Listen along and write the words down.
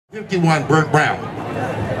51 Burt Brown.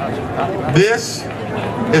 This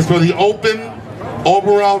is for the Open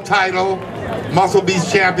overall title Muscle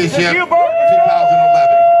Beast Championship 2011.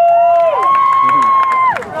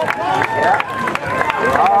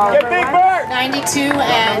 Get Big Burt! 92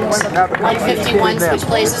 and 151, switch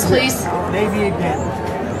places, please.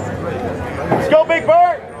 Let's go, Big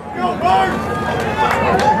Burt! Go, Burt!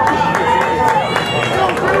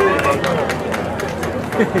 Go,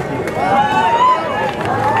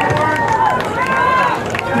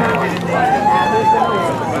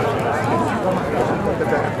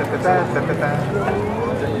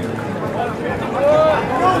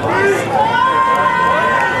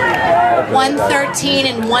 113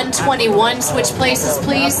 and 121, switch places,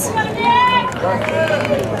 please.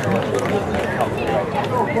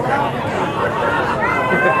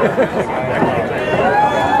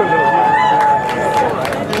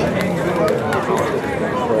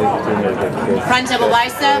 Front double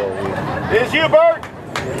bicep. Here's you, Burt.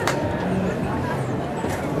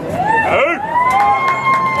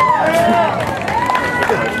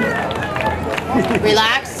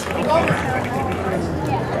 Relax.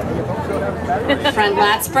 Front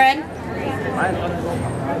lat spread.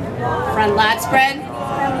 Front lat spread.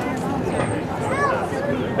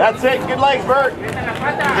 That's it. Good legs, Burt.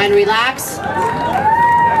 And relax.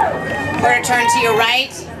 Quarter turn to your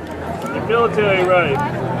right. Your military right.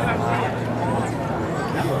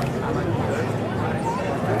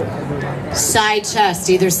 Side chest,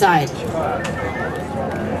 either side.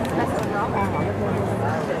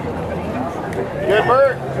 Good,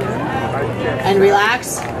 Burt. And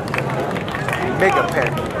relax. Make a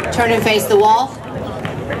pen. Turn and face the wall.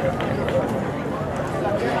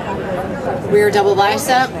 Rear double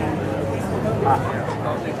bicep.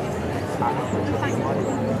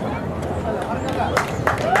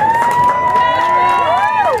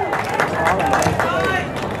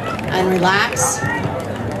 And relax.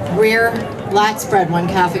 Rear lat spread, one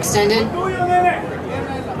calf extended.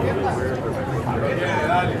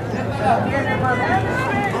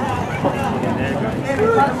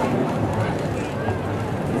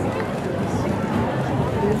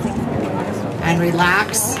 And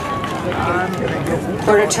relax.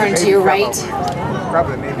 Quarter turn to your right.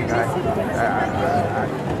 Probably the Navy guy.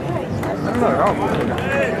 I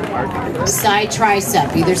don't know. Side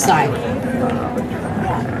tricep, either side.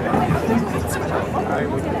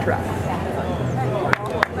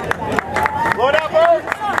 Blow it out, Burt.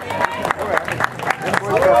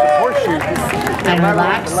 Horseshoe. And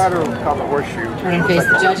relax. Lateral called the horseshoe. Turn and face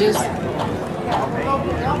the judges.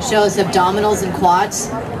 Shows abdominals and quads.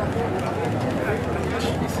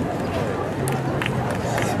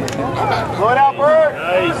 Blow it out, Burt.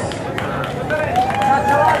 Nice.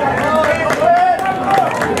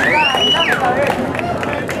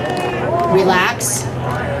 Relax.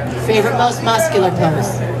 Favorite most muscular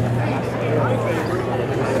pose.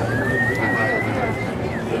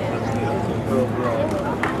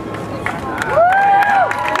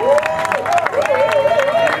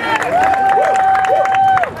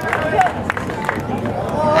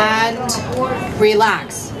 And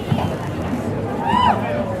relax.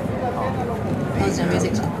 Pose no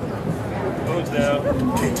music. Pose down.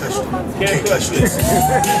 Can't touch this. Can't touch this.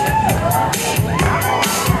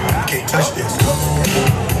 Can't touch this.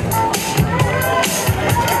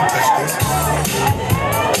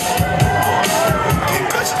 Can't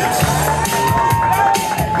touch this.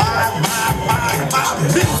 My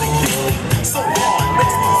music is so hard,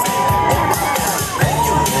 makes me feel.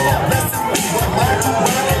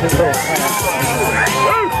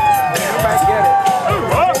 Everybody get it.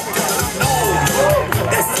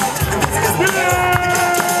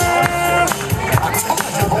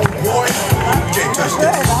 Can't touch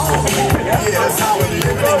this. Yeah, that's how we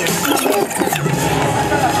live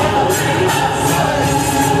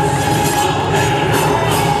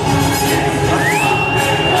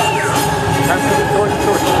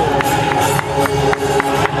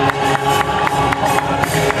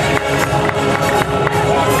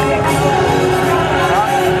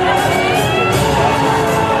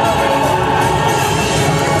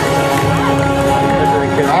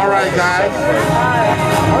All right, guys.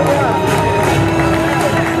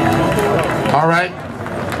 All right.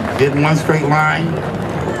 In one straight line.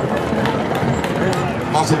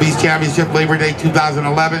 Muscle Beast Championship Labor Day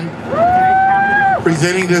 2011.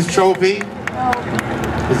 Presenting this trophy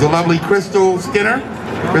is the lovely Crystal Skinner.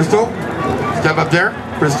 Crystal, step up there.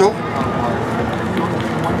 Crystal.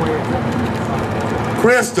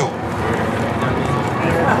 Crystal.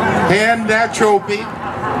 Hand that trophy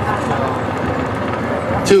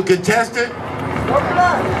to contestant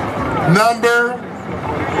number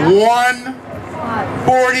 140.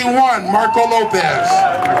 41, Marco Lopez.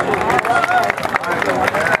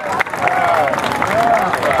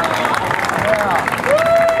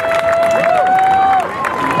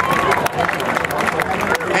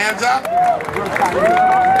 Hands up.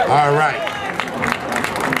 All right.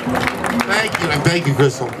 Thank you, and thank you,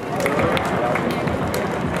 Crystal.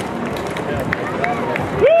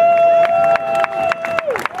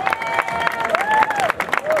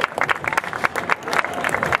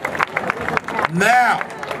 Now,